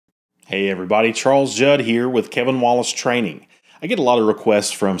Hey everybody, Charles Judd here with Wallace Training. I get a lot of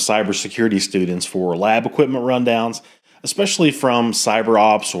requests from cybersecurity students for lab equipment rundowns, especially from cyber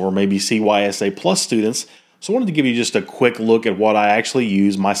ops or maybe CYSA plus students, so I wanted to give you just a quick look at what I actually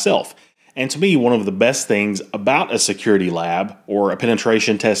use myself. And to me, one of the best things about a security lab or a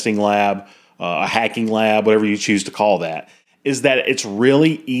penetration testing lab, a hacking lab, whatever you choose to call that, is that it's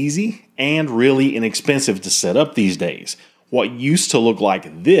really easy and really inexpensive to set up these days. What used to look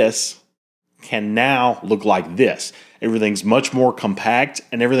like this can now look like this. Everything's much more compact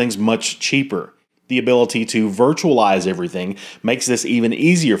and everything's much cheaper. The ability to virtualize everything makes this even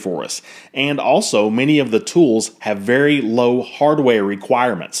easier for us. And also, many of the tools have very low hardware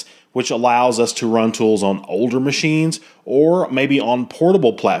requirements, which allows us to run tools on older machines or maybe on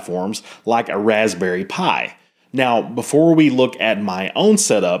portable platforms like a Raspberry Pi. Now, before we look at my own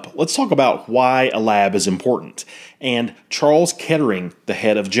setup, let's talk about why a lab is important. And Charles Kettering, the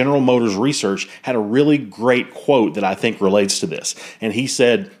head of General Motors Research, had a really great quote that I think relates to this. And he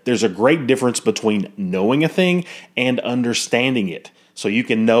said, there's a great difference between knowing a thing and understanding it. So you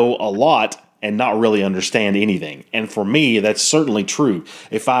can know a lot and not really understand anything. And for me, that's certainly true.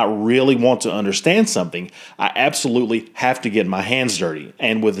 If I really want to understand something, I absolutely have to get my hands dirty.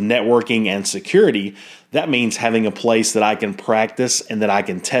 And with networking and security, that means having a place that I can practice and that I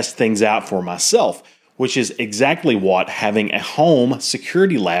can test things out for myself, which is exactly what having a home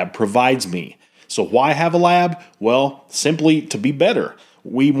security lab provides me. So why have a lab? Well, simply to be better.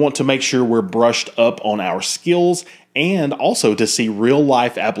 We want to make sure we're brushed up on our skills and also to see real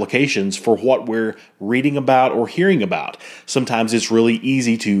life applications for what we're reading about or hearing about. Sometimes it's really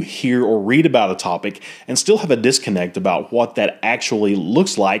easy to hear or read about a topic and still have a disconnect about what that actually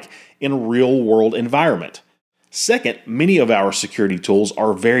looks like in a real world environment. Second, many of our security tools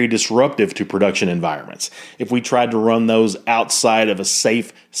are very disruptive to production environments. If we tried to run those outside of a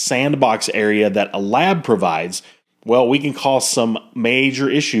safe sandbox area that a lab provides, well, we can cause some major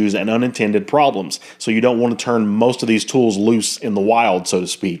issues and unintended problems. So you don't want to turn most of these tools loose in the wild, so to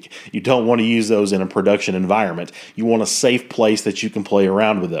speak. You don't want to use those in a production environment. You want a safe place that you can play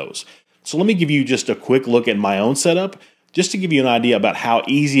around with those. So let me give you just a quick look at my own setup, just to give you an idea about how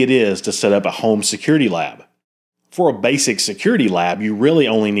easy it is to set up a home security lab. For a basic security lab, you really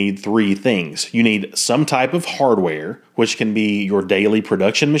only need three things. You need some type of hardware, which can be your daily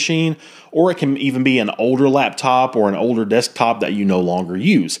production machine, or it can even be an older laptop or an older desktop that you no longer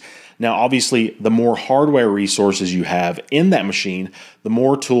use. Now, obviously, the more hardware resources you have in that machine, the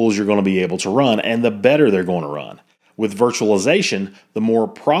more tools you're going to be able to run, and the better they're going to run. With virtualization, the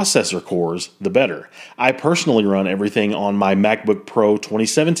more processor cores, the better. I personally run everything on my MacBook Pro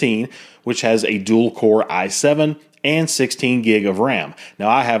 2017, which has a dual-core i7 and 16 gig of RAM. Now,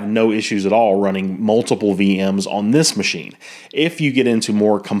 I have no issues at all running multiple VMs on this machine. If you get into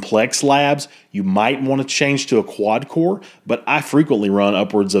more complex labs, you might want to change to a quad core, but I frequently run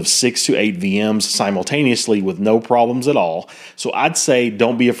upwards of 6 to 8 VMs simultaneously with no problems at all. So I'd say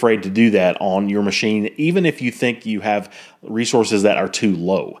don't be afraid to do that on your machine, even if you think you have resources that are too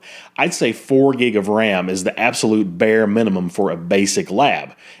low. I'd say 4 gig of RAM is the absolute bare minimum for a basic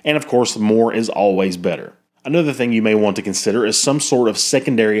lab. And of course, more is always better. Another thing you may want to consider is some sort of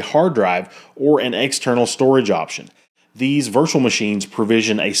secondary hard drive or an external storage option. These virtual machines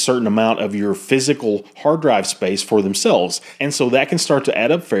provision a certain amount of your physical hard drive space for themselves, and so that can start to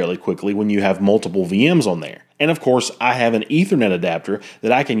add up fairly quickly when you have multiple VMs on there. And of course, I have an Ethernet adapter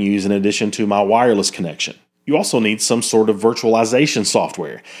that I can use in addition to my wireless connection. You also need some sort of virtualization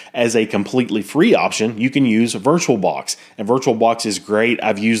software. As a completely free option, you can use VirtualBox, and VirtualBox is great.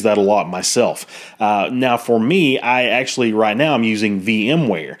 I've used that a lot myself. Now for me, right now I'm using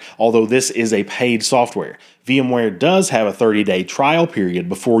VMware, although this is a paid software. VMware does have a 30-day trial period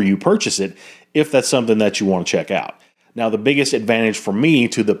before you purchase it, if that's something that you want to check out. Now the biggest advantage for me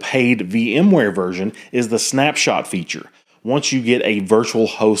to the paid VMware version is the snapshot feature. Once you get a virtual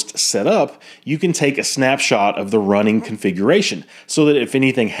host set up, you can take a snapshot of the running configuration so that if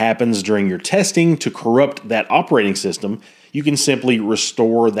anything happens during your testing to corrupt that operating system, you can simply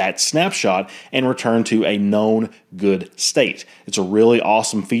restore that snapshot and return to a known good state. It's a really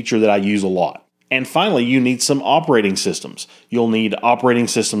awesome feature that I use a lot. And finally, you need some operating systems. You'll need operating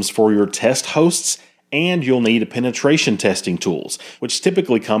systems for your test hosts, and you'll need penetration testing tools, which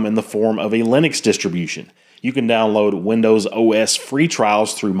typically come in the form of a Linux distribution. You can download Windows OS free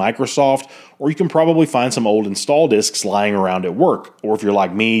trials through Microsoft, or you can probably find some old install disks lying around at work. Or if you're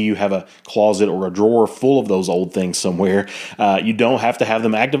like me, you have a closet or a drawer full of those old things somewhere. You don't have to have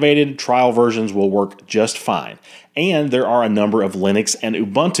them activated. Trial versions will work just fine. And there are a number of Linux and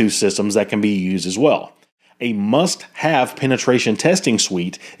Ubuntu systems that can be used as well. A must-have penetration testing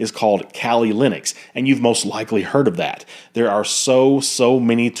suite is called Kali Linux, and you've most likely heard of that. There are so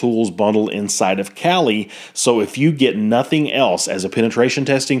many tools bundled inside of Kali, so if you get nothing else as a penetration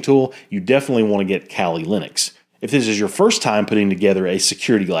testing tool, you definitely want to get Kali Linux. If this is your first time putting together a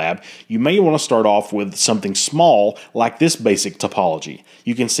security lab, you may want to start off with something small like this basic topology.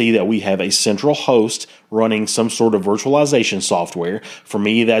 You can see that we have a central host running some sort of virtualization software. For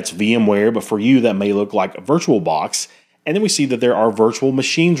me, that's VMware, but for you, that may look like a VirtualBox. And then we see that there are virtual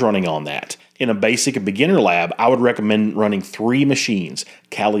machines running on that. In a basic beginner lab, I would recommend running 3 machines: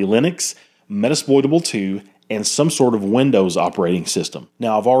 Kali Linux, Metasploitable 2, and some sort of Windows operating system.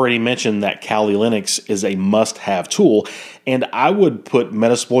 Now, I've already mentioned that Kali Linux is a must-have tool, and I would put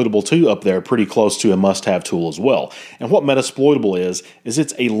Metasploitable 2 up there pretty close to a must-have tool as well. And what Metasploitable is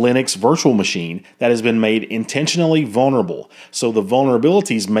it's a Linux virtual machine that has been made intentionally vulnerable. So the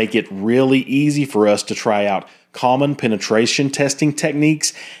vulnerabilities make it really easy for us to try out common penetration testing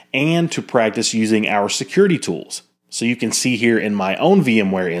techniques and to practice using our security tools. So you can see here in my own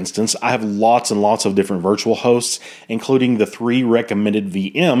VMware instance, I have lots and lots of different virtual hosts, including the 3 recommended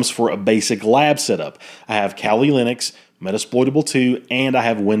VMs for a basic lab setup. I have Kali Linux, Metasploitable 2, and I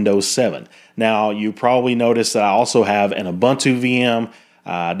have Windows 7. Now, you probably noticed that I also have an Ubuntu VM.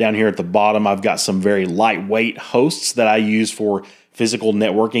 Down here at the bottom, I've got some very lightweight hosts that I use for physical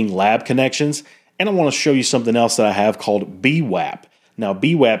networking lab connections. And I want to show you something else that I have called BWAP. Now,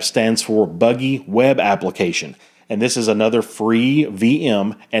 BWAP stands for Buggy Web Application. And this is another free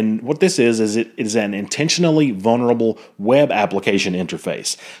VM, and what this is it is an intentionally vulnerable web application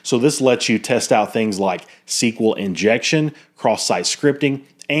interface. So this lets you test out things like SQL injection, cross-site scripting,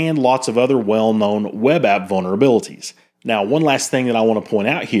 and lots of other well-known web app vulnerabilities. Now, one last thing that I want to point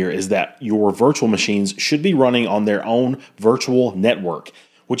out here is that your virtual machines should be running on their own virtual network,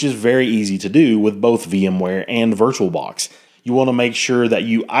 which is very easy to do with both VMware and VirtualBox. You want to make sure that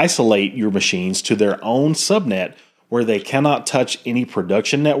you isolate your machines to their own subnet where they cannot touch any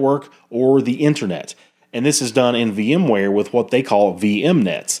production network or the internet. And this is done in VMware with what they call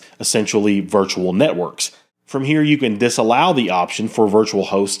VMnets, essentially virtual networks. From here, you can disallow the option for virtual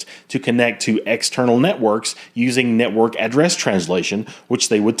hosts to connect to external networks using network address translation, which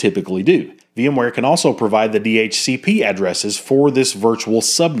they would typically do. VMware can also provide the DHCP addresses for this virtual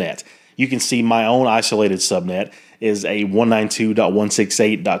subnet. You can see my own isolated subnet is a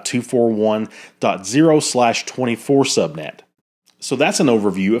 192.168.241.0/24 subnet. So that's an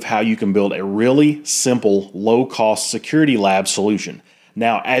overview of how you can build a really simple, low-cost security lab solution.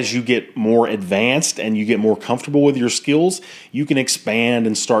 Now, as you get more advanced and you get more comfortable with your skills, you can expand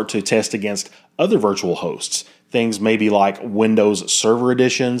and start to test against other virtual hosts. Things maybe like Windows Server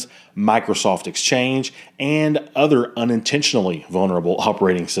Editions, Microsoft Exchange, and other unintentionally vulnerable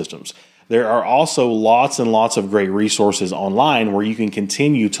operating systems. There are also lots and lots of great resources online where you can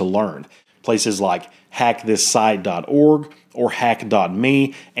continue to learn. Places like hackthisSite.org or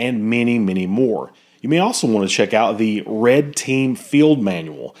hack.me and many more. You may also want to check out the Red Team Field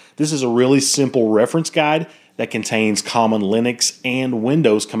Manual. This is a really simple reference guide that contains common Linux and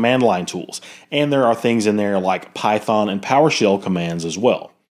Windows command line tools. And there are things in there like Python and PowerShell commands as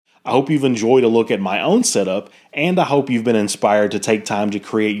well. I hope you've enjoyed a look at my own setup, and I hope you've been inspired to take time to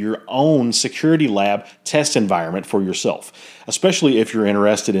create your own security lab test environment for yourself, especially if you're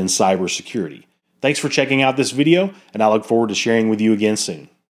interested in cybersecurity. Thanks for checking out this video, and I look forward to sharing with you again soon.